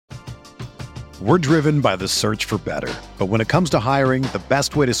We're driven by the search for better. But when it comes to hiring, the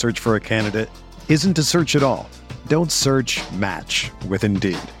best way to search for a candidate isn't to search at all. Don't search, match with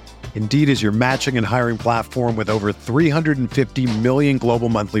Indeed. Indeed is your matching and hiring platform with over 350 million global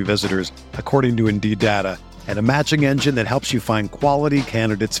monthly visitors, according to Indeed data, and a matching engine that helps you find quality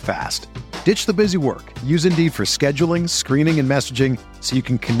candidates fast. Ditch the busy work. Use Indeed for scheduling, screening, and messaging so you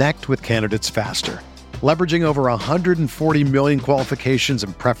can connect with candidates faster. Leveraging over 140 million qualifications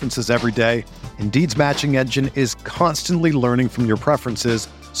and preferences every day, Indeed's matching engine is constantly learning from your preferences,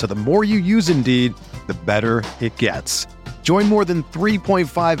 so the more you use Indeed, the better it gets. Join more than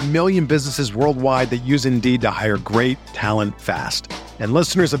 3.5 million businesses worldwide that use Indeed to hire great talent fast. And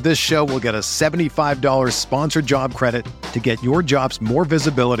listeners of this show will get a $75 sponsored job credit to get your jobs more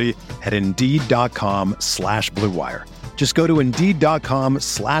visibility at Indeed.com/Blue Wire. Just go to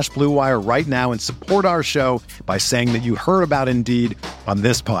Indeed.com/Blue Wire right now and support our show by saying that you heard about Indeed on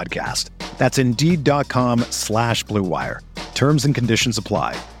this podcast. That's Indeed.com/Blue Wire. Terms and conditions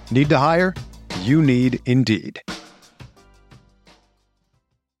apply. Need to hire? You need Indeed.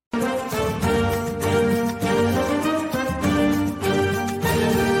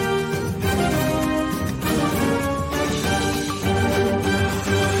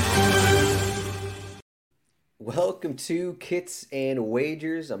 Welcome to Kits and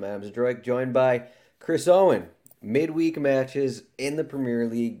Wagers. I'm Adam Zdroik, joined by Chris Owen. Midweek matches in the Premier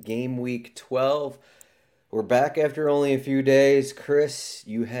League, game week 12. We're back after only a few days. Chris,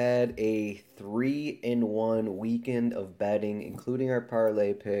 you had a 3-in-1 weekend of betting, including our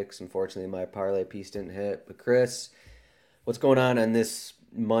parlay picks. Unfortunately, my parlay piece didn't hit. But Chris, what's going on this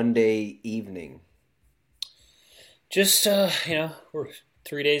Monday evening? Just, we're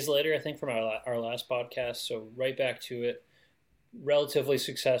 3 days later, I think, from our last podcast, so right back to it. Relatively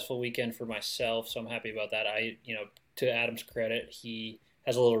successful weekend for myself, so I'm happy about that. To Adam's credit, he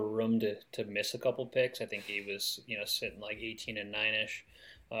has a little room to miss a couple picks. I think he was, sitting like 18 and 9-ish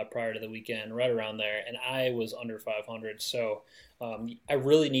prior to the weekend, right around there, and I was under 500, so I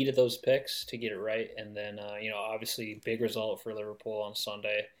really needed those picks to get it right, and then, obviously, big result for Liverpool on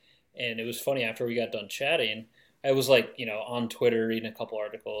Sunday, and it was funny, after we got done chatting, I was on Twitter reading a couple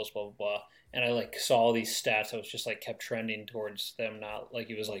articles, blah, blah, blah. And I saw all these stats. I was just kept trending towards them. Not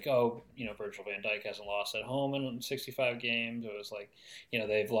it was Virgil van Dijk hasn't lost at home in 65 games. It was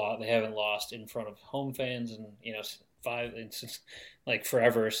they haven't lost in front of home fans and, since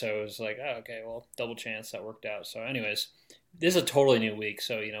forever. So it was oh, okay, well, double chance that worked out. So anyways, this is a totally new week.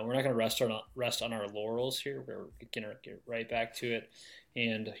 So, we're not going to rest on our laurels here. We're going to get right back to it.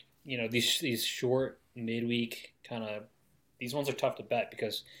 And, these short midweek these ones are tough to bet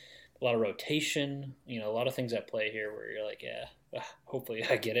because a lot of rotation, a lot of things at play here where you're hopefully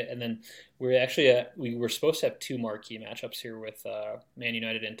I get it. And then we were supposed to have two marquee matchups here with Man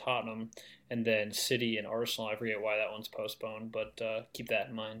United and Tottenham, and then City and Arsenal. I forget why that one's postponed, but keep that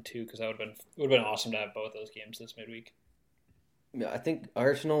in mind too, because it would have been awesome to have both those games this midweek. I think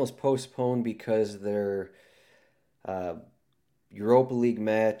Arsenal was postponed because their Europa League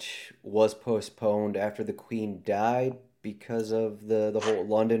match was postponed after the Queen died because of the whole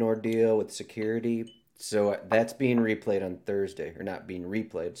London ordeal with security. So that's being replayed on Thursday. Or not being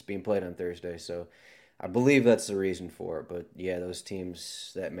replayed, it's being played on Thursday. So I believe that's the reason for it. But yeah, those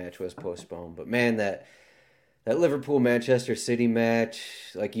teams, that match was postponed. But man, that Liverpool-Manchester City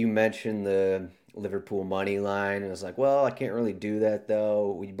match, like you mentioned, the Liverpool money line. And I was well, I can't really do that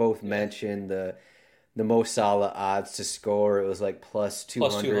though. We both mentioned the Mo Salah odds to score. It was plus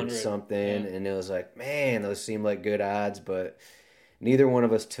 200 something. Yeah. And it was man, those seemed like good odds, but neither one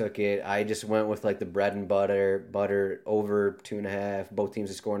of us took it. I just went with the bread and butter over 2.5. Both teams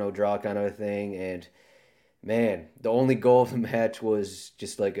to score, no draw kind of a thing. And man, the only goal of the match was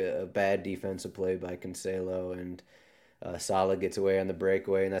just a bad defensive play by Cancelo, and Salah gets away on the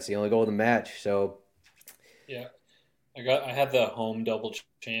breakaway, and that's the only goal of the match. So yeah. I had the home double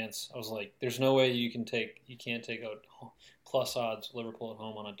chance. I was there's no way you can't take out plus odds Liverpool at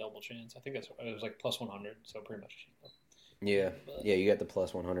home on a double chance. I think it was plus 100, so pretty much. Yeah, you got the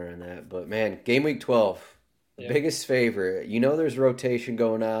plus 100 on that. But man, game week 12, the biggest favorite. There's rotation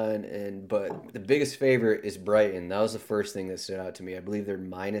going on, but the biggest favorite is Brighton. That was the first thing that stood out to me. I believe they're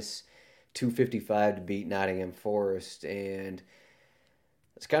minus 255 to beat Nottingham Forest, and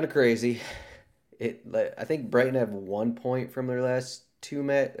it's kind of crazy. I think Brighton have 1 point from their last 3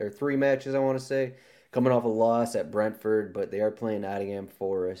 matches, I want to say, coming off a loss at Brentford, but they are playing Nottingham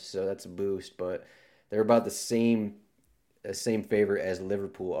Forest, so that's a boost. But they're about the same favorite as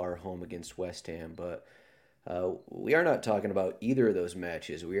Liverpool are home against West Ham. But we are not talking about either of those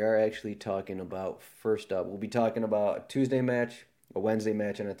matches. We are actually talking about, first up, we'll be talking about a Tuesday match a Wednesday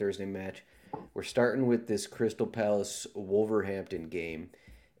match and a Thursday match. We're starting with this Crystal Palace Wolverhampton game,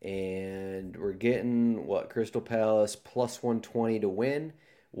 and we're getting Crystal Palace plus 120 to win.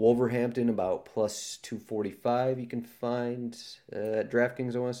 Wolverhampton about plus 245 you can find at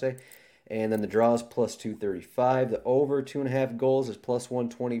DraftKings, I want to say. And then the draw is plus 235. The over 2.5 goals is plus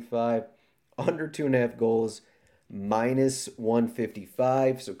 125. Under 2.5 goals, minus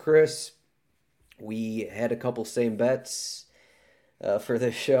 155. So, Chris, we had a couple same bets for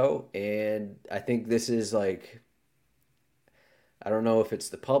this show, and I think this is like, I don't know if it's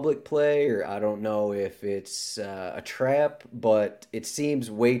the public play or I don't know if it's a trap, but it seems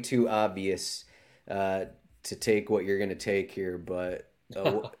way too obvious to take what you're going to take here. But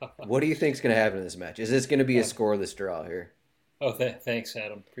what do you think is going to happen in this match? Is this going to be a scoreless draw here? Oh, thanks,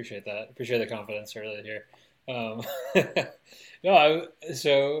 Adam. Appreciate that. Appreciate the confidence earlier here. No,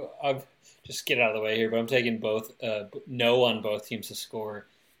 I've just get out of the way here, but I'm taking both no on both teams to score,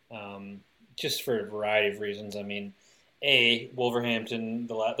 just for a variety of reasons. I mean, Wolverhampton,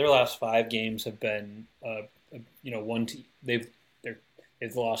 their last 5 games have been one team. They've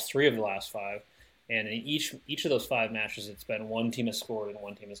lost 3 of the last 5, and in each of those 5 matches, it's been one team has scored and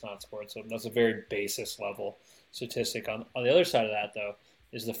one team has not scored. So that's a very basis level statistic. On the other side of that, though,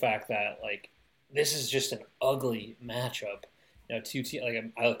 is the fact that like this is just an ugly matchup. Two teams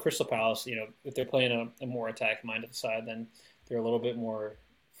like Crystal Palace. If they're playing a more attack-minded side, then they're a little bit more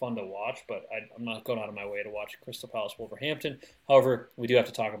fun to watch. But I'm not going out of my way to watch Crystal Palace Wolverhampton. However, we do have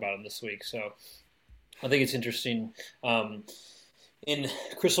to talk about them this week, so I think it's interesting. In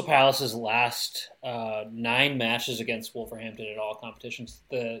Crystal Palace's last 9 matches against Wolverhampton at all competitions,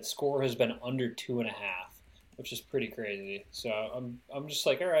 the score has been under 2.5, which is pretty crazy. So I'm just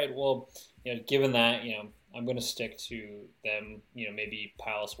like, all right, well, given that, I'm going to stick to them. Maybe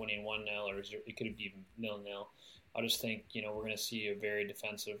Palace winning 1-0, or it could be 0-0. I just think we're going to see a very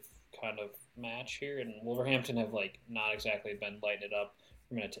defensive kind of match here, and Wolverhampton have not exactly been lighting it up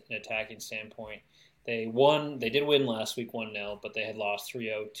from an attacking standpoint. They did win last week 1-0, but they had lost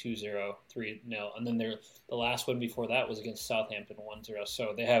 3-0, 2-0, 3-0. And then the last win before that was against Southampton 1-0.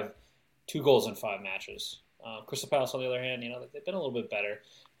 So they have 2 goals in 5 matches. Crystal Palace, on the other hand, they've been a little bit better.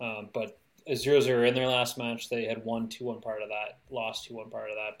 But 0-0 in their last match. They had won 2-1 part of that, lost 2-1 part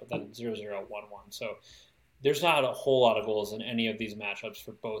of that, but then 0-0, 1-1. So there's not a whole lot of goals in any of these matchups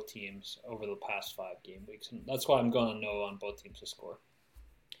for both teams over the past 5 game weeks. And that's why I'm going to no on both teams to score.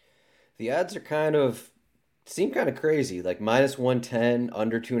 The odds are seem kind of crazy. Like minus 110,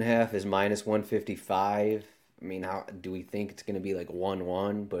 under 2.5 is minus 155. I mean, how do we think it's going to be like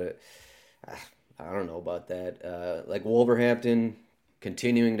 1-1? But I don't know about that. Like Wolverhampton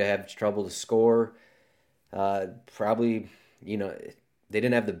continuing to have trouble to score. Probably, they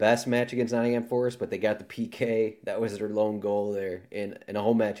didn't have the best match against Nottingham Forest, but they got the PK. That was their lone goal there in a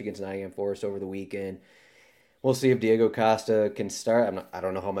home match against Nottingham Forest over the weekend. We'll see if Diego Costa can start. I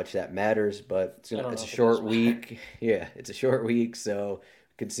don't know how much that matters, but it's a short week. Yeah, it's a short week, so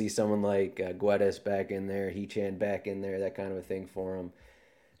we could see someone like Guedes back in there, Hechan back in there, that kind of a thing for him.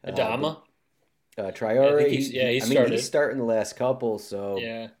 Adama? Traore, he started. He's starting the last couple, so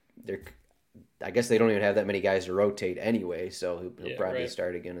yeah. I guess they don't even have that many guys to rotate anyway, so he'll probably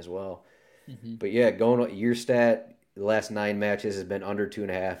start again as well. Mm-hmm. But yeah, going on your stat, the last 9 matches has been under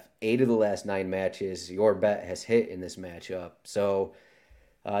 2.5. 8 of the last 9 matches, your bet has hit in this matchup. So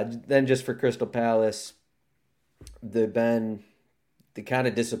then just for Crystal Palace, they've been kind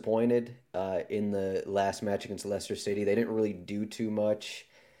of disappointed in the last match against Leicester City. They didn't really do too much.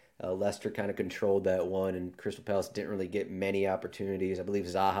 Leicester kind of controlled that one, and Crystal Palace didn't really get many opportunities. I believe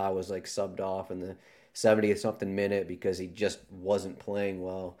Zaha was subbed off in the 70th something minute because he just wasn't playing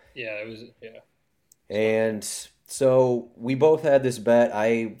well. Yeah, it was. Yeah. And so we both had this bet.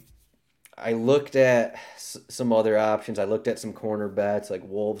 I looked at some other options. I looked at some corner bets like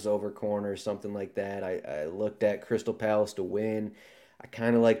Wolves over corner, something like that. I looked at Crystal Palace to win. I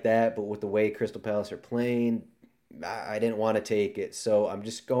kind of like that, but with the way Crystal Palace are playing, I didn't want to take it. So I'm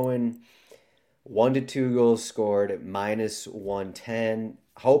just going 1 to 2 goals scored at minus 110,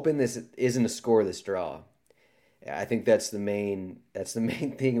 hoping this isn't a scoreless draw. I think that's the main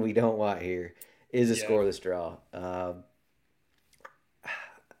thing we don't want here. Is a scoreless draw.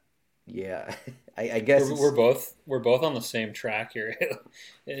 Yeah, I guess we're both on the same track here.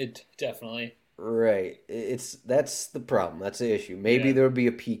 It definitely right. That's the problem. That's the issue. Maybe there'll be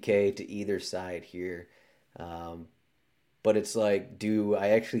a PK to either side here, but it's like, do I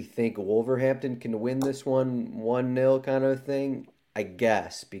actually think Wolverhampton can win this one 1-0 kind of thing? I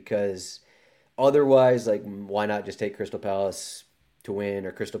guess, because otherwise, why not just take Crystal Palace to win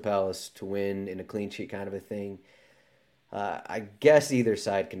or Crystal Palace to win in a clean sheet kind of a thing? I guess either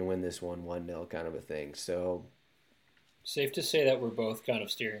side can win this one 1-0 kind of a thing. So Safe to say that we're both kind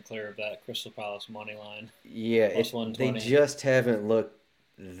of steering clear of that Crystal Palace money line. yeah, Plus they 120. just haven't looked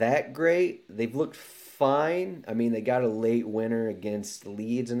that great. They've looked fine. I mean, they got a late winner against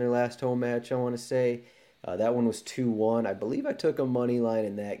Leeds in their last home match, I want to say. That one was 2-1. I believe I took a money line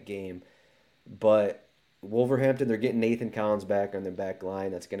in that game. But Wolverhampton, they're getting Nathan Collins back on their back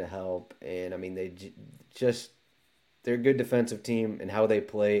line. That's going to help. And, I mean, just they're a good defensive team, and how they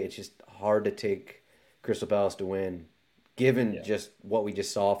play, it's just hard to take Crystal Palace to win, given Yeah. just what we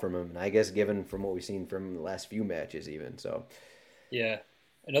just saw from them, and I guess given from what we've seen from the last few matches even. So Yeah.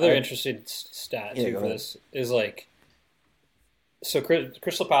 Another I, interesting stat yeah, too go for ahead. this is like so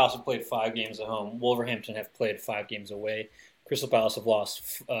Crystal Palace have played 5 games at home. Wolverhampton have played 5 games away. Crystal Palace have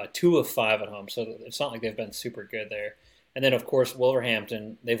lost 2 of 5 at home, so it's not like they've been super good there. And then of course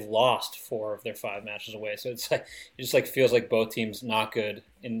Wolverhampton, they've lost 4 of their 5 matches away. So it's like it just like feels like both teams not good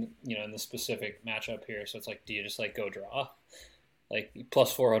in the specific matchup here. So it's like, do you just like go draw? Like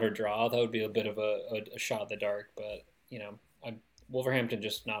plus 400 draw, that would be a bit of a shot in the dark. But Wolverhampton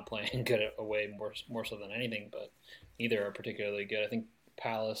just not playing good away more so than anything. But neither are particularly good. I think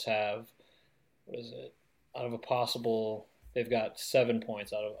Palace have what is it out of a possible? They've got 7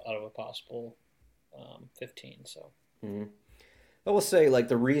 points out of a possible 15. So Mhm. I will say, like,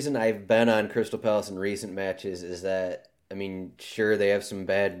 the reason I've been on Crystal Palace in recent matches is that, I mean, sure, they have some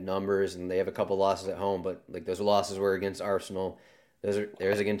bad numbers and they have a couple losses at home, but, like, those losses were against Arsenal.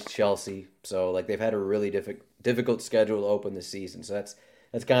 There's against Chelsea. So, like, they've had a really difficult schedule to open this season. So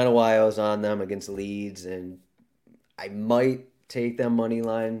that's kind of why I was on them against Leeds, and I might take them money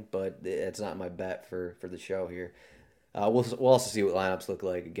line, but it's not my bet for the show here. We'll also see what lineups look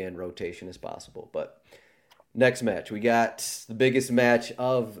like. Again, rotation is possible, but. Next match, we got the biggest match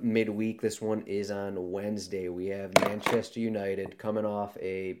of midweek. This one is on Wednesday. We have Manchester United coming off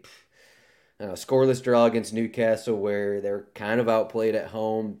a scoreless draw against Newcastle, where they're kind of outplayed at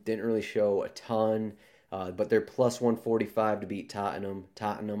home. Didn't really show a ton, but they're plus 145 to beat Tottenham.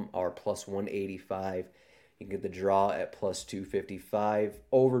 Tottenham are plus 185. You can get the draw at plus 255.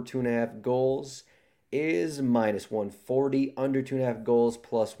 Over 2.5 goals is minus 140. Under 2.5 goals,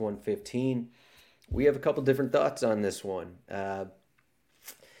 plus 115. We have a couple different thoughts on this one.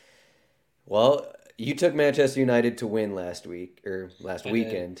 Well, you took Manchester United to win last week or last I did.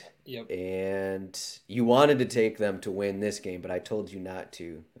 weekend, Yep. and you wanted to take them to win this game, but I told you not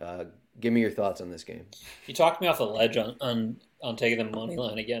to. Give me your thoughts on this game. You talked me off the ledge on taking the money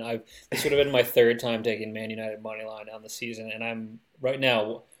line again. This would have been my third time taking Man United money line on the season, and I'm right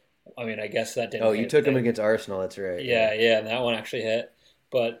now. I mean, I guess that didn't Oh, you hit. took them against Arsenal. That's right. Yeah, yeah, and that one actually hit.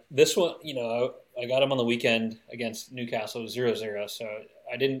 But this one, I got him on the weekend against Newcastle 0-0, so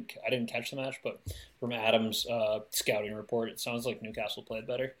I didn't catch the match, but from Adam's scouting report, it sounds like Newcastle played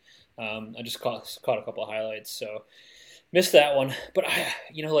better. I just caught a couple of highlights, so missed that one. But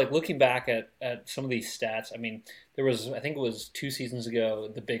like looking back at some of these stats, I mean, I think it was 2 seasons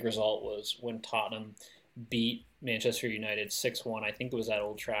ago, the big result was when Tottenham beat Manchester United 6-1. I think it was at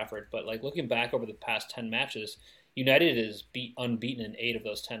Old Trafford. But like looking back over the past 10 matches, United is unbeaten in 8 of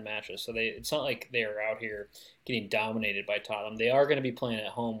those 10 matches. So it's not like they are out here getting dominated by Tottenham. They are going to be playing at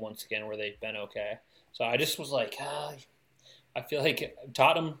home once again, where they've been okay. So I just was like, I feel like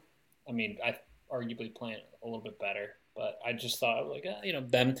Tottenham. I mean, I arguably playing a little bit better, but I just thought like,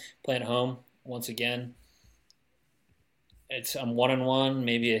 them playing at home once again. I'm 1-1,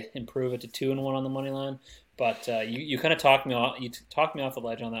 maybe improve it to 2-1 on the money line. But you kind of talked me off. You talked me off the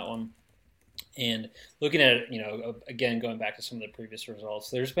ledge on that one. And looking at it, again, going back to some of the previous results,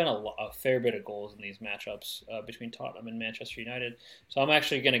 there's been a fair bit of goals in these matchups between Tottenham and Manchester United. So I'm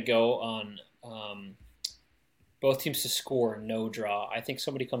actually going to go on both teams to score, no draw. I think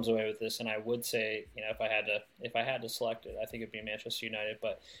somebody comes away with this, and I would say, if I had to select it, I think it'd be Manchester United.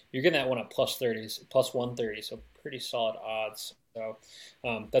 But you're getting that one at plus 130, so pretty solid odds. So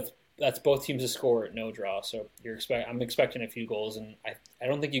that's both teams to score at no draw. So I'm expecting a few goals, and I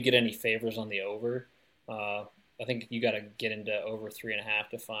don't think you get any favors on the over. I think you got to get into over 3.5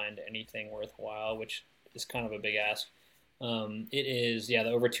 to find anything worthwhile, which is kind of a big ask. It is, the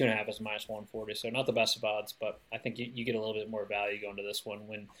over 2.5 is minus 140, so not the best of odds, but I think you get a little bit more value going to this one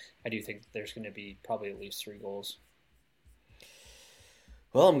when I do think there's going to be probably at least 3 goals.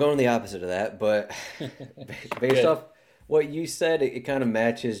 Well, I'm going the opposite of that, but based off what you said, it kind of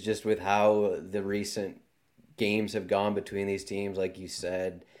matches just with how the recent games have gone between these teams. Like you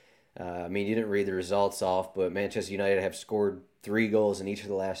said, I mean, you didn't read the results off, but Manchester United have scored 3 goals in each of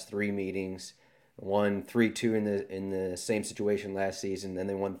the last 3 meetings. Won 3-2 in the same situation last season, then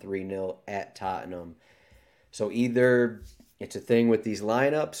they won 3-0 at Tottenham. So either it's a thing with these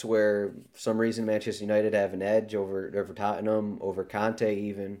lineups where for some reason Manchester United have an edge over Tottenham, over Conte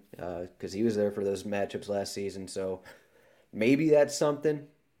even, because he was there for those matchups last season. So maybe that's something.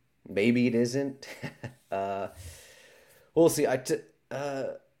 Maybe it isn't. uh, we'll see.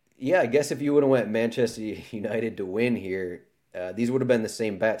 Yeah, I guess if you would have went Manchester United to win here, these would have been the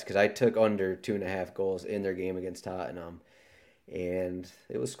same bets because I took under 2.5 goals in their game against Tottenham, and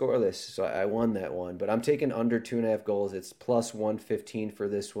it was scoreless, so I won that one. But I'm taking under 2.5 goals. It's plus 115 for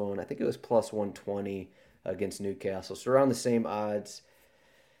this one. I think it was plus 120 against Newcastle, so around the same odds.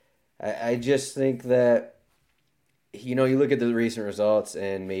 I just think that you look at the recent results,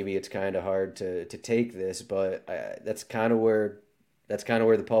 and maybe it's kind of hard to take this, but that's kind of where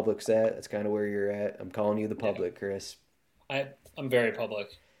the public's at. That's kind of where you're at. I'm calling you the Yeah. public, Chris. I'm very public.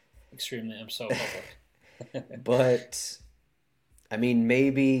 Extremely. I'm so public. But I mean,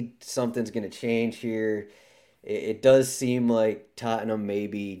 maybe something's going to change here. It does seem like Tottenham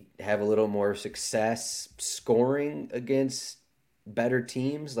maybe have a little more success scoring against better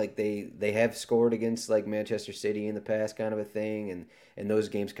teams. Like they have scored against like Manchester City in the past, kind of a thing, and those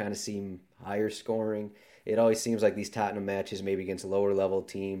games kind of seem higher scoring. It always seems like these Tottenham matches, maybe against lower level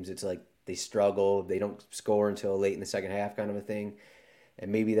teams, it's like they struggle. They don't score until late in the second half, kind of a thing.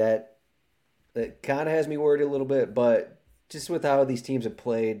 And maybe that kind of has me worried a little bit. But just with how these teams have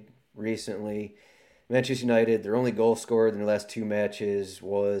played recently, Manchester United, their only goal scored in their last two matches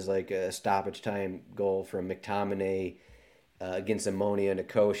was like a stoppage time goal from McTominay against Ammonia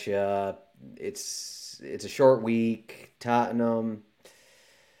Nicosia. It's a short week. Tottenham,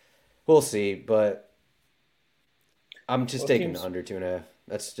 we'll see, but I'm just Both taking the teams. under 2.5.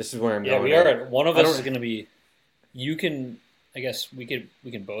 That's just where I'm Yeah, going we are. at. One of I us is don't. going to be. You can. I guess we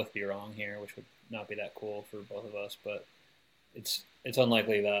can both be wrong here, which would not be that cool for both of us. But it's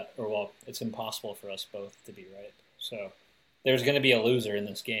unlikely that, or well, it's impossible for us both to be right. So there's going to be a loser in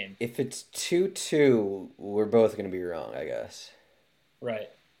this game, If it's 2-2, we're both going to be wrong, I guess. right?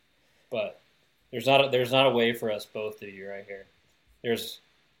 But there's not a way for us both to be right here. There's,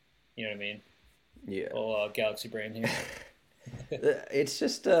 you know what I mean? Yeah. Little galaxy brain here. It's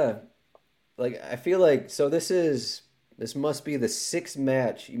just like I feel like this must be the sixth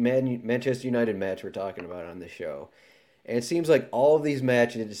Manchester United match we're talking about on this show. And it seems like all of these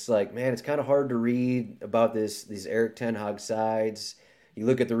matches, it's like, man, it's kind of hard to read about these Eric Ten Hag sides. You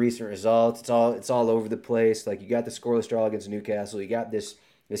look at the recent results; it's all over the place. Like you got the scoreless draw against Newcastle, you got this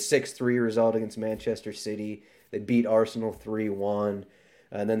 6-3 result against Manchester City. They beat Arsenal 3-1,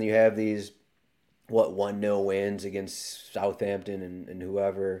 and then you have these 1-0 wins against Southampton and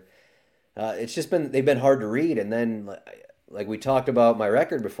whoever. It's just they've been hard to read, and then like we talked about my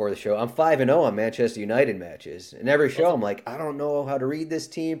record before the show, I'm 5-0 on Manchester United matches. In every show, I'm like, I don't know how to read this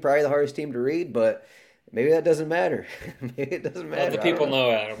team. Probably the hardest team to read, but maybe that doesn't matter. Maybe it doesn't Let matter. the I don't people know.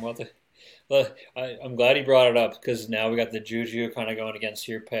 know, Adam. I'm glad he brought it up because now we got the juju kind of going against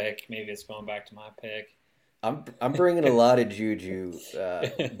your pick. Maybe it's going back to my pick. I'm bringing a lot of juju,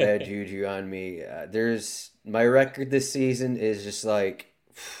 bad juju on me. There's my record this season is just like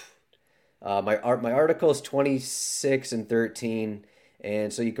my article is 26-13,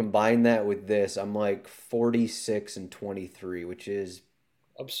 and so you combine that with this, I'm like 46-23, which is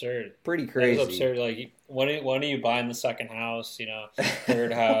Absurd. pretty That is crazy. absurd. Like, when are you buying the second house?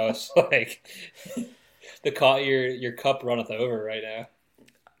 Third house. Like, your cup runneth over right now.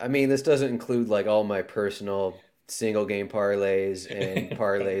 I mean, this doesn't include like all my personal single game parlays and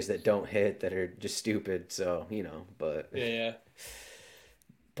parlays that don't hit that are just stupid. So but Yeah, yeah.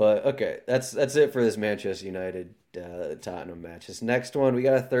 but okay, that's it for this Manchester United Tottenham match. This next one, we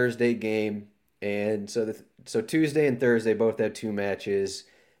got a Thursday game, and so Tuesday and Thursday both had two matches,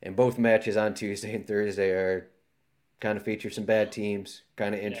 and both matches on Tuesday and Thursday are kind of feature some bad teams,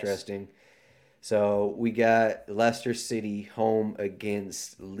 kind of Yes. interesting. So we got Leicester City home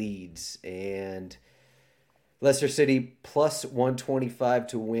against Leeds, and Leicester City plus 125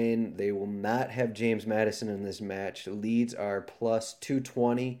 to win. They will not have James Madison in this match. Leeds are plus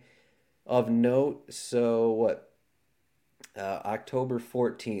 220 of note. So what? October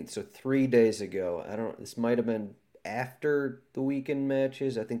 14th. So 3 days ago. I don't. This might have been after the weekend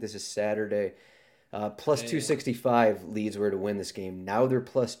matches. I think this is Saturday. Plus Yeah, yeah. 265 Leeds were to win this game. Now they're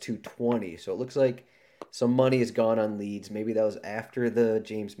plus 220. So it looks like some money has gone on Leeds. Maybe that was after the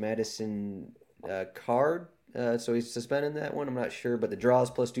James Madison card. So he's suspending that one. I'm not sure. But the draw is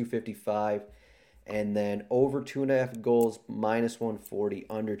plus 255. And then over 2.5 goals, minus 140.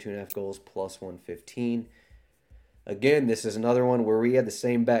 Under 2.5 goals, plus 115. Again, this is another one where we had the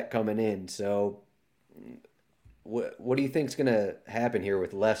same bet coming in. So what do you think is going to happen here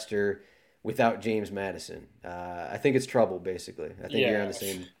with Leicester? without James Madison. I think it's trouble, basically. I think you're on Yeah,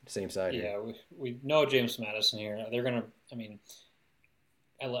 the same side here. yeah, we know James Madison here. They're gonna. I mean,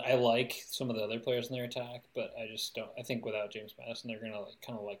 I like some of the other players in their attack, but I just don't. I think without James Madison, they're gonna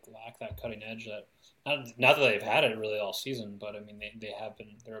kind of lack that cutting edge that not that they've had it really all season, but I mean they have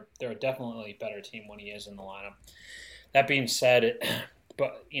been. They're definitely a better team when he is in the lineup. That being said,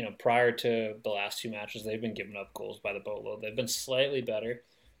 but prior to the last two matches, they've been giving up goals by the boatload. They've been slightly better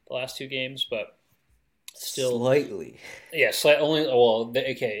the last two games, but still slightly. Yeah, only. Well,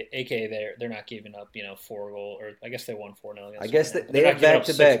 they're not giving up 4 goal, or I guess they won 4-0. I guess they have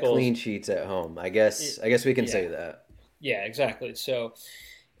back-to-back clean sheets at home. I guess we can say that. Yeah, exactly. So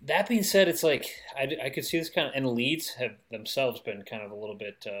that being said, it's like I could see this kind of, and Leeds have themselves been kind of a little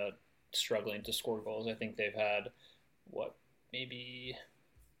bit struggling to score goals. I think they've had maybe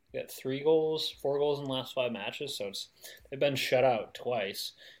got 3 goals, 4 goals in the last 5 matches. So they've been shut out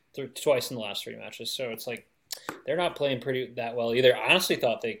twice in the last 3 matches. So it's like they're not playing that well either. I honestly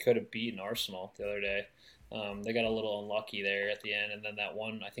thought they could have beaten Arsenal the other day. They got a little unlucky there at the end, and then that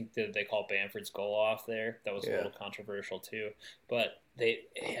one, I think they call Bamford's goal off there. That was a little controversial too. But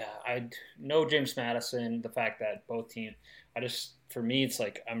I know James Madison. The fact that both teams, for me, it's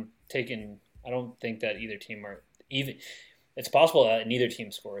like I don't think that either team are even. It's possible that neither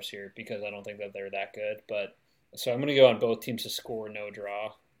team scores here because I don't think that they're that good. But so I'm going to go on both teams to score, no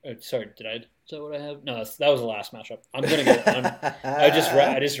draw. Sorry, is that what I have? No, that was the last matchup. I'm gonna go. I just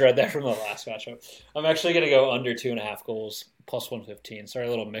read that from the last matchup. I'm actually gonna go under 2.5 goals plus 115. Sorry, a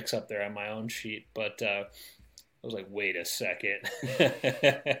little mix up there on my own sheet, but I was like, wait a second.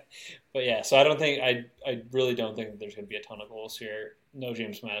 But yeah, so I really don't think that there's gonna be a ton of goals here. No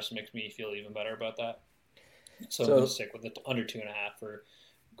James Madison makes me feel even better about that. So I'm gonna stick with the under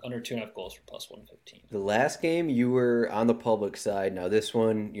 2.5 goals for plus 115. The last game you were on the public side. Now this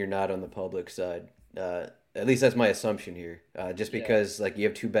one you're not on the public side. At least that's my assumption here. Just because you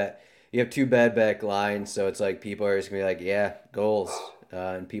have two bad back lines, so it's like people are just gonna be like, yeah, goals,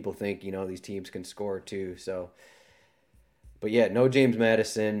 and people think these teams can score too. So, but yeah, no James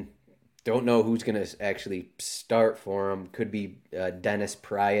Madison. Don't know who's gonna actually start for him. Could be Dennis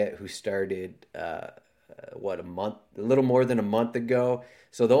Pryatt, who started a little more than a month ago.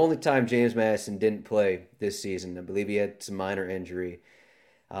 So the only time James Madison didn't play this season, I believe he had some minor injury.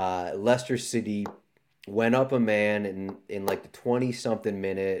 Leicester City went up a man in like the 20-something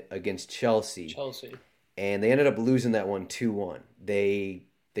minute against Chelsea. And they ended up losing that one 2-1. They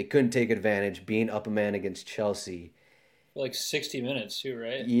couldn't take advantage, being up a man against Chelsea. For like 60 minutes too,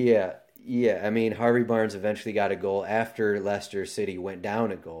 right? Yeah. I mean, Harvey Barnes eventually got a goal after Leicester City went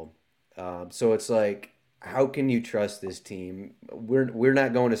down a goal. So it's like, how can you trust this team? We're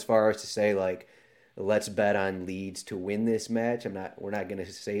not going as far as to say like, let's bet on Leeds to win this match. We're not going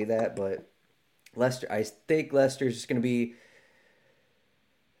to say that, but I think Leicester's just going to be.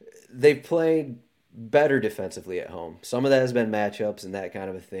 They've played better defensively at home. Some of that has been matchups and that kind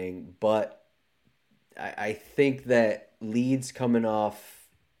of a thing, but I think that Leeds coming off,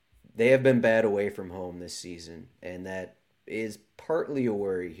 they have been bad away from home this season, and that is partly a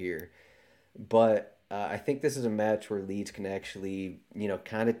worry here, but. I think this is a match where Leeds can actually,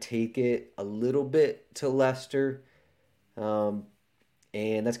 kind of take it a little bit to Leicester. And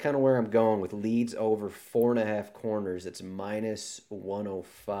that's kind of where I'm going with Leeds over 4.5 corners. It's minus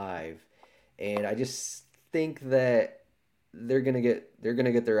 105. And I just think that they're gonna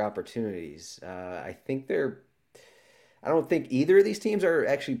get their opportunities. I don't think either of these teams are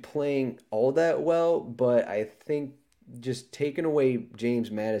actually playing all that well, but I think just taking away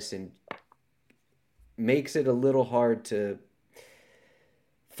James Madison makes it a little hard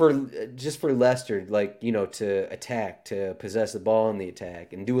for Leicester, to attack, to possess the ball in the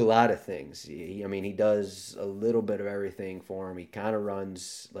attack, and do a lot of things. He does a little bit of everything for them. He kind of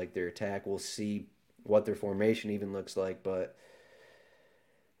runs like their attack. We'll see what their formation even looks like, but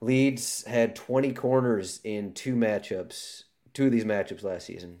Leeds had 20 corners in 2 of these matchups last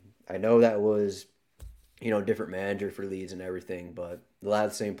season. I know that was, different manager for Leeds and everything, but a lot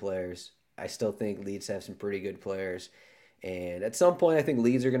of the same players. I still think Leeds have some pretty good players. And at some point, I think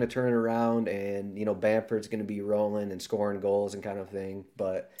Leeds are going to turn around and, Bamford's going to be rolling and scoring goals and kind of thing.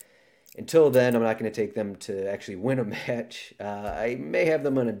 But until then, I'm not going to take them to actually win a match. I may have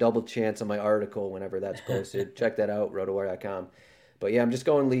them on a double chance on my article whenever that's posted. Check that out, rotowire.com. But yeah, I'm just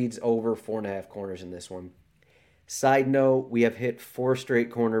going Leeds over 4.5 corners in this one. Side note, we have hit 4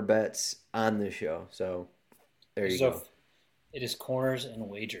 straight corner bets on this show. So there you go. It is Corners and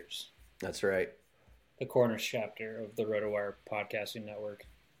Wagers. That's right. The Corners chapter of the RotoWire podcasting network.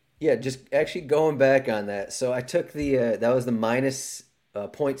 Yeah, just actually going back on that. So I took that was the minus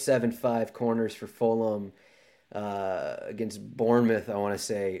 .75 corners for Fulham against Bournemouth, I want to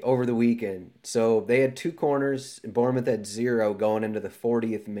say, over the weekend. So they had 2 corners, and Bournemouth had 0 going into the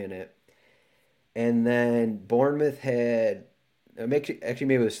 40th minute. And then Bournemouth had, actually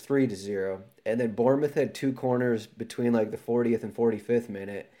maybe it was 3-0. And then Bournemouth had 2 corners between like the 40th and 45th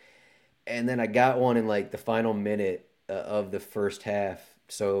minute. And then I got one in like the final minute of the first half.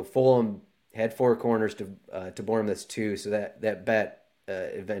 So Fulham had 4 corners to Bournemouth's 2. So that bet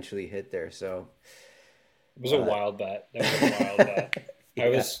eventually hit there. So it was a wild bet. That was a wild bet.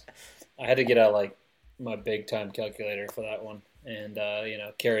 yeah. I had to get out like my big time calculator for that one, and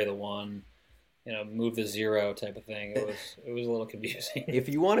carry the 1, move the 0 type of thing. It was a little confusing. If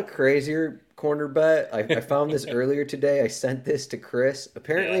you want a crazier corner bet, I found this earlier today. I sent this to Chris.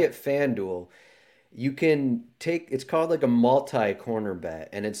 Apparently at FanDuel, you can it's called like a multi-corner bet,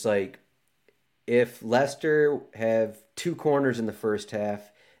 and it's like if Leicester have 2 corners in the first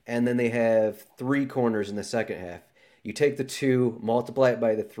half and then they have 3 corners in the second half, you take the 2, multiply it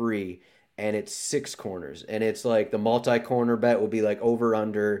by the 3, and it's 6 corners. And it's like the multi-corner bet would be like over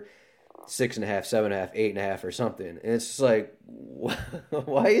under 6.5, 7.5, 8.5 or something. And it's just like,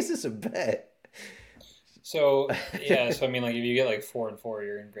 why is this a bet? So I mean, like if you get like 4 and 4,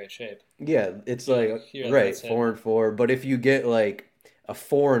 you're in great shape. Yeah, it's like right, 4 and 4. But if you get like a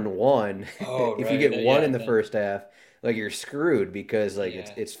 4 and 1, if you get one in the first half, like you're screwed because like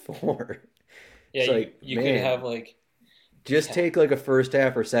it's 4. Yeah, it's you could have like just take like a first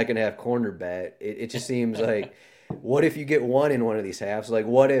half or second half corner bet. It just seems like what if you get one in one of these halves? Like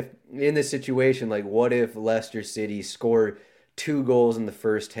what if in this situation, like what if Leicester City score 2 goals in the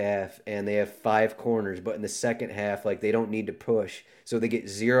first half and they have 5 corners, but in the second half, like they don't need to push. So they get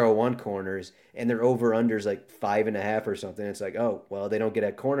 0-1 corners and their over-unders like 5.5 or something. It's like, oh, well, they don't get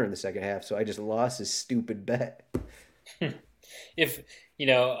a corner in the second half. So I just lost this stupid bet. If,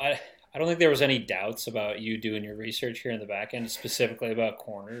 I don't think there was any doubts about you doing your research here in the back end, specifically about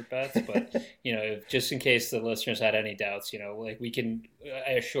corner bets. But, just in case the listeners had any doubts, like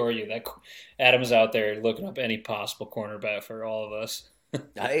I assure you that Adam's out there looking up any possible corner bet for all of us.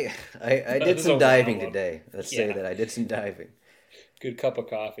 I did some diving today. Let's say that I did some diving. Good cup of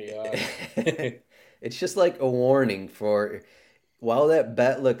coffee. It's just like a warning for, while that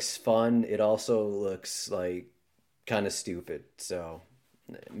bet looks fun, it also looks like kind of stupid. So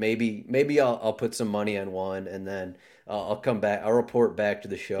maybe I'll put some money on one, and then I'll come back. I'll report back to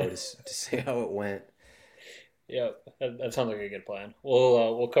the show to see how it went. Yeah, that sounds like a good plan.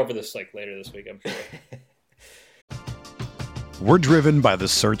 We'll cover this like later this week, I'm sure. We're driven by the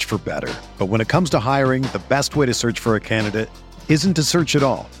search for better, but when it comes to hiring, the best way to search for a candidate isn't to search at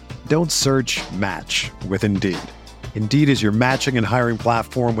all. Don't search, match with Indeed. Indeed is your matching and hiring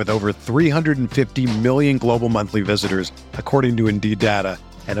platform with over 350 million global monthly visitors, according to Indeed data,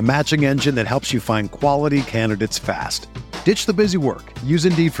 and a matching engine that helps you find quality candidates fast. Ditch the busy work. Use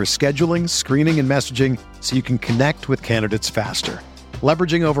Indeed for scheduling, screening, and messaging so you can connect with candidates faster.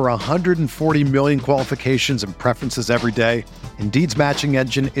 Leveraging over 140 million qualifications and preferences every day, Indeed's matching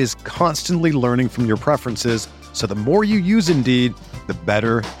engine is constantly learning from your preferences, so the more you use Indeed, the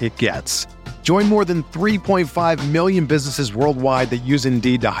better it gets. Join more than 3.5 million businesses worldwide that use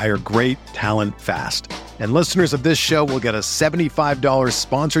Indeed to hire great talent fast. And listeners of this show will get a $75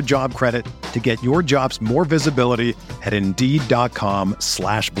 sponsored job credit to get your jobs more visibility at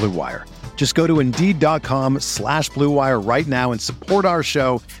Indeed.com/Blue Wire. Just go to Indeed.com/Blue Wire right now and support our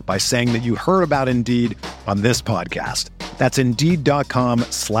show by saying that you heard about Indeed on this podcast. That's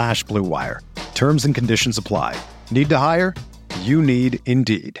Indeed.com/Blue Wire. Terms and conditions apply. Need to hire? You need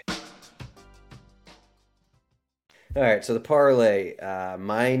Indeed. All right, so the parlay,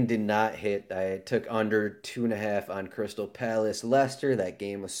 mine did not hit. I took under 2.5 on Crystal Palace Leicester. That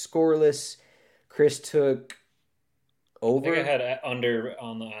game was scoreless. Chris took over. I think I had under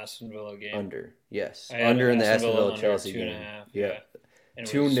on the Aston Villa game. Under, yes. Under in the Aston Villa Chelsea game. 2.5. Yeah.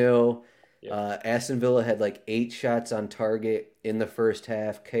 2-0. Aston Villa had like 8 shots on target in the first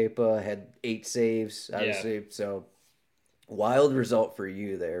half. Kepa had 8 saves, obviously. Yeah. So wild result for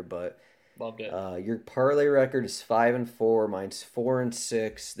you there, but loved it. Your parlay record is 5-4. Mine's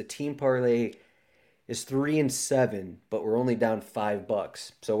 4-6. The team parlay is 3-7, but we're only down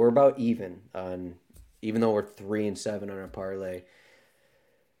 $5. So we're about even though we're 3-7 on our parlay.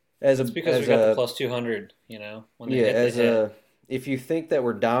 It's because we got the plus 200. When they hit. If you think that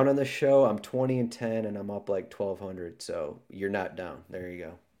we're down on the show, I'm 20-10 and I'm up like 1,200. So you're not down. There you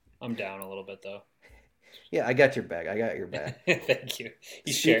go. I'm down a little bit though. Yeah, I got your back. I got your back. Thank you.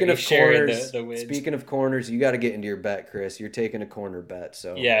 Speaking He's of sharing corners, the wins. speaking of corners, you got to get into your bet, Chris. You're taking a corner bet,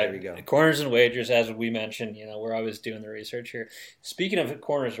 so Yeah, there you go. corners and wagers, as we mentioned, we're always doing the research here. Speaking of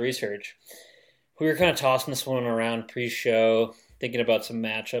corners research, we were kind of tossing this one around pre-show, thinking about some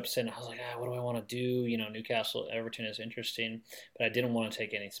matchups, and I was like, what do I want to do? Newcastle Everton is interesting, but I didn't want to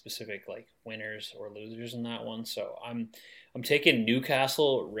take any specific like winners or losers in that one. So I'm taking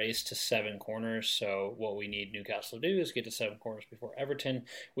Newcastle race to 7 corners. So what we need Newcastle to do is get to 7 corners before Everton,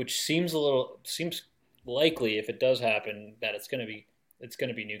 which seems likely if it does happen that it's going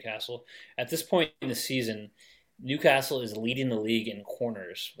to be Newcastle. At this point in the season, Newcastle is leading the league in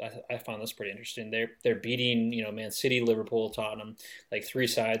corners. I found this pretty interesting. They're beating Man City, Liverpool, Tottenham, like 3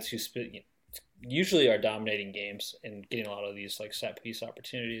 sides who usually are dominating games and getting a lot of these like set piece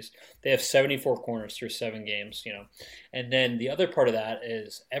opportunities. They have 74 corners through 7 games, and then the other part of that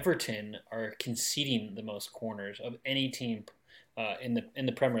is Everton are conceding the most corners of any team in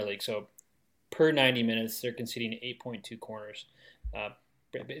the Premier League. So per 90 minutes, they're conceding 8.2 corners.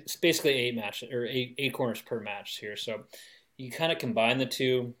 It's basically 8 corners per match here. So you kind of combine the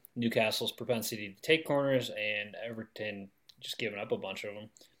two, Newcastle's propensity to take corners and Everton just giving up a bunch of them.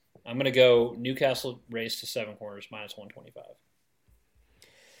 I'm going to go Newcastle race to 7 corners minus 125.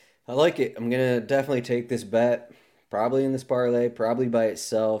 I like it. I'm going to definitely take this bet, probably in this parlay, probably by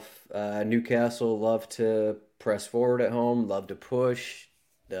itself. Newcastle love to press forward at home, love to push,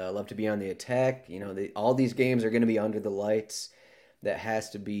 love to be on the attack. All these games are going to be under the lights. That has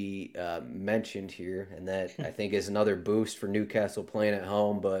to be mentioned here, and that I think is another boost for Newcastle playing at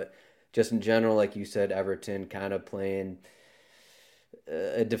home. But just in general, like you said, Everton kind of playing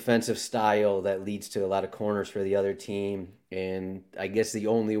a defensive style that leads to a lot of corners for the other team. And I guess the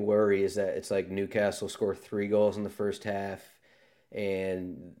only worry is that it's like Newcastle score 3 goals in the first half,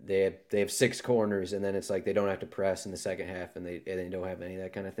 and they have 6 corners, and then it's like they don't have to press in the second half, and they don't have any of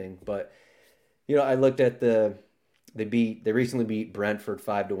that kind of thing. But I looked at They recently beat Brentford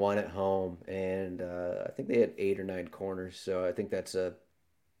 5-1 at home, and I think they had 8 or 9 corners. So I think that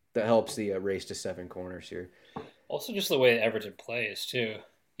helps the race to 7 corners here. Also, just the way Everton plays too.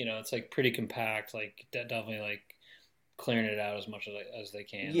 It's like pretty compact, like definitely like clearing it out as much as they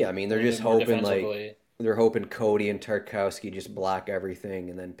can. Yeah, I mean they're just hoping they're hoping Cody and Tarkowski just block everything,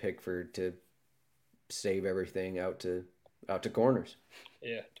 and then Pickford to save everything out to corners.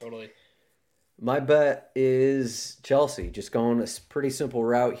 Yeah, totally. My bet is Chelsea. Just going a pretty simple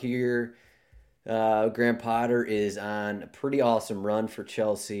route here. Graham Potter is on a pretty awesome run for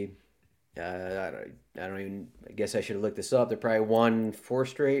Chelsea. I guess I should have looked this up. They're probably won 4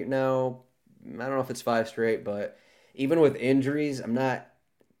 straight now. I don't know if it's 5 straight, but even with injuries, I'm not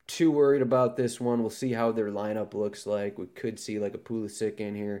too worried about this one. We'll see how their lineup looks like. We could see like a Pulisic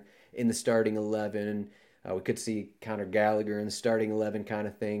in here in the starting 11. We could see Conor Gallagher in the starting 11 kind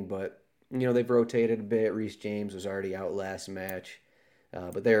of thing, but they've rotated a bit. Reece James was already out last match,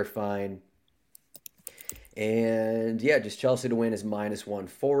 but they're fine. And yeah, just Chelsea to win is minus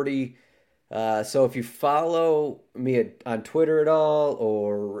 140. So if you follow me on Twitter at all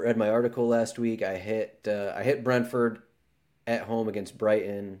or read my article last week, I hit Brentford at home against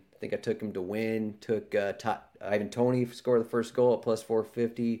Brighton. I think I took him to win. Took Ivan Toney score the first goal at plus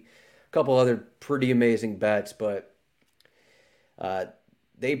 450. A couple other pretty amazing bets, but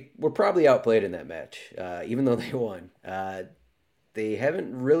they were probably outplayed in that match, even though they won. They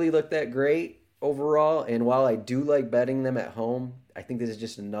haven't really looked that great overall, and while I do like betting them at home, I think this is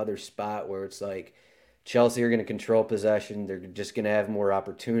just another spot where it's like Chelsea are going to control possession. They're just going to have more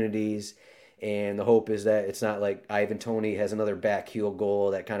opportunities, and the hope is that it's not like Ivan Toney has another backheel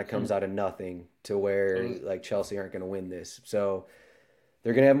goal that kind of comes out of nothing to where like Chelsea aren't going to win this. So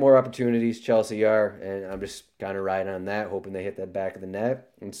they're going to have more opportunities, Chelsea are, and I'm just kind of riding on that, hoping they hit that back of the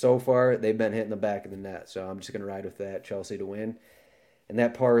net. And so far, they've been hitting the back of the net, so I'm just going to ride with that, Chelsea to win. And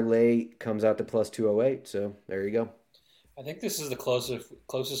that parlay comes out to plus 208, so there you go. I think this is the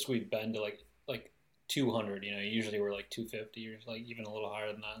closest we've been to like 200. Usually we're like 250 or like even a little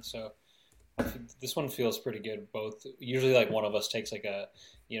higher than that. So this one feels pretty good. Both usually like one of us takes like a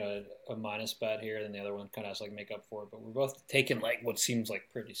minus bet here, and the other one kind of has to like make up for it. But we're both taking like what seems like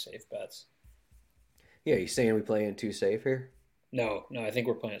pretty safe bets. Yeah, you saying we play in too safe here? No, I think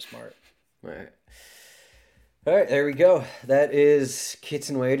we're playing it smart. All right, there we go. That is Kits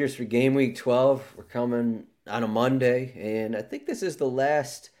and Wagers for Game Week 12. We're coming on a Monday, and I think this is the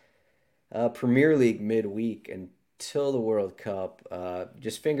last Premier League midweek until the World Cup.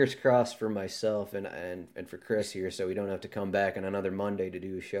 Just fingers crossed for myself and for Chris here, so we don't have to come back on another Monday to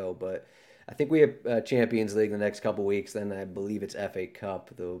do a show. But I think we have Champions League the next couple weeks. Then I believe it's FA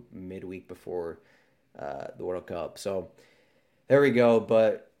Cup the midweek before the World Cup. So there we go.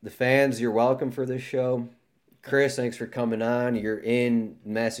 But the fans, you're welcome for this show. Chris, thanks for coming on. You're in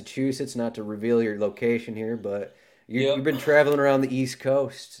Massachusetts, not to reveal your location here, but you've been traveling around the East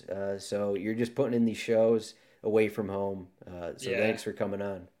Coast. So you're just putting in these shows away from home. Thanks for coming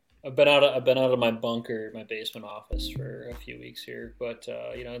on. I've been out of my bunker, my basement office for a few weeks here, but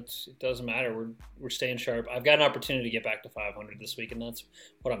it doesn't matter. We're staying sharp. I've got an opportunity to get back to 500 this week, and that's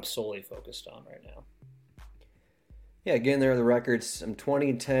what I'm solely focused on right now. Yeah, again, there are the records. I'm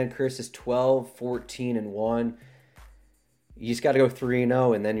 20-10. Chris is 12-14-1. You just got to go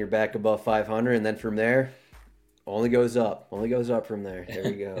 3-0, and then you're back above 500, and then from there, only goes up. Only goes up from there. There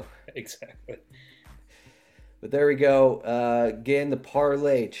we go. Exactly. But there we go. Again, the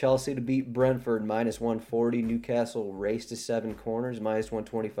parlay. Chelsea to beat Brentford, -140. Newcastle race to 7 corners,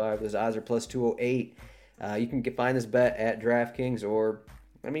 -125. Those odds are +208. You can find this bet at DraftKings or,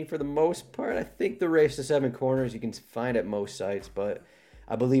 for the most part, I think the race to 7 corners you can find at most sites. But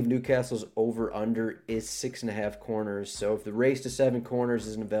I believe Newcastle's over-under is 6.5 corners. So if the race to 7 corners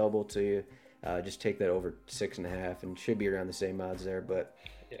isn't available to you, just take that over 6.5 and should be around the same odds there. But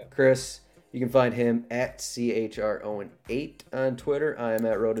yeah. Chris, you can find him at CHROwen8 on Twitter. I am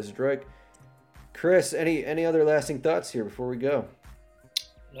at Rodasdroik. Chris, any other lasting thoughts here before we go?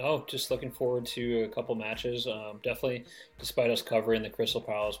 No, just looking forward to a couple matches. Definitely, despite us covering the Crystal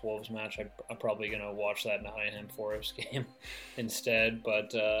Palace Wolves match, I'm probably going to watch that Nottingham Forest game instead.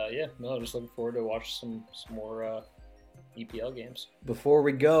 But just looking forward to watch some more EPL games. Before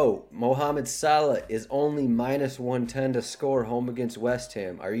we go, Mohamed Salah is only -110 to score home against West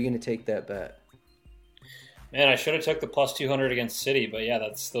Ham. Are you going to take that bet? Man, I should have took the +200 against City, but yeah,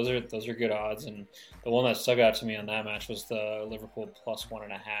 those are good odds. And the one that stuck out to me on that match was the Liverpool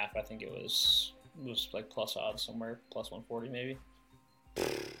 +1.5. I think it was like plus odds somewhere, +140 maybe.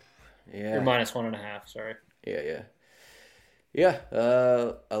 Yeah. Or -1.5. Sorry. Yeah.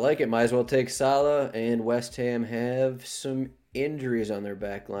 I like it. Might as well take Salah, and West Ham have some injuries on their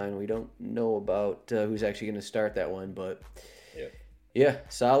back line. We don't know about who's actually going to start that one, but yeah,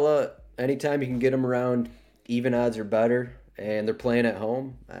 Salah, anytime you can get him around even odds or better, and they're playing at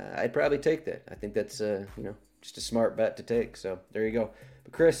home, I'd probably take that. I think that's just a smart bet to take. So there you go.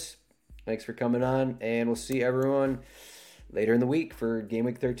 But Chris, thanks for coming on, and we'll see everyone later in the week for Game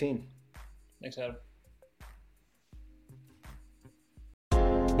Week 13. Thanks, Adam.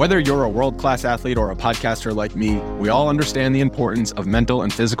 Whether you're a world-class athlete or a podcaster like me, we all understand the importance of mental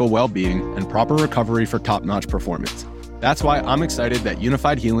and physical well-being and proper recovery for top-notch performance. That's why I'm excited that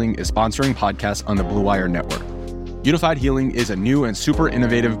Unified Healing is sponsoring podcasts on the Blue Wire Network. Unified Healing is a new and super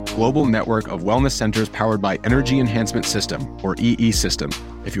innovative global network of wellness centers powered by Energy Enhancement System, or EE System.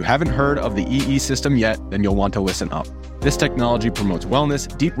 If you haven't heard of the EE System yet, then you'll want to listen up. This technology promotes wellness,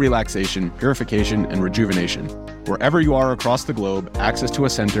 deep relaxation, purification, and rejuvenation. Wherever you are across the globe, access to a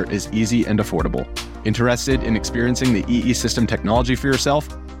center is easy and affordable. Interested in experiencing the EE System technology for yourself?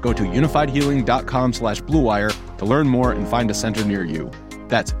 Go to unifiedhealing.com/bluewire to learn more and find a center near you.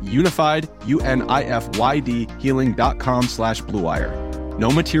 That's unified, UNIFYD, healing.com/bluewire. No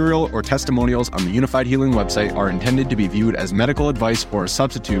material or testimonials on the Unified Healing website are intended to be viewed as medical advice or a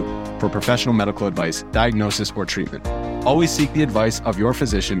substitute for professional medical advice, diagnosis, or treatment. Always seek the advice of your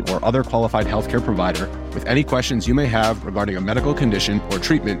physician or other qualified healthcare provider with any questions you may have regarding a medical condition or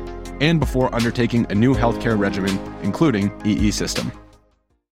treatment and before undertaking a new healthcare regimen, including EE System.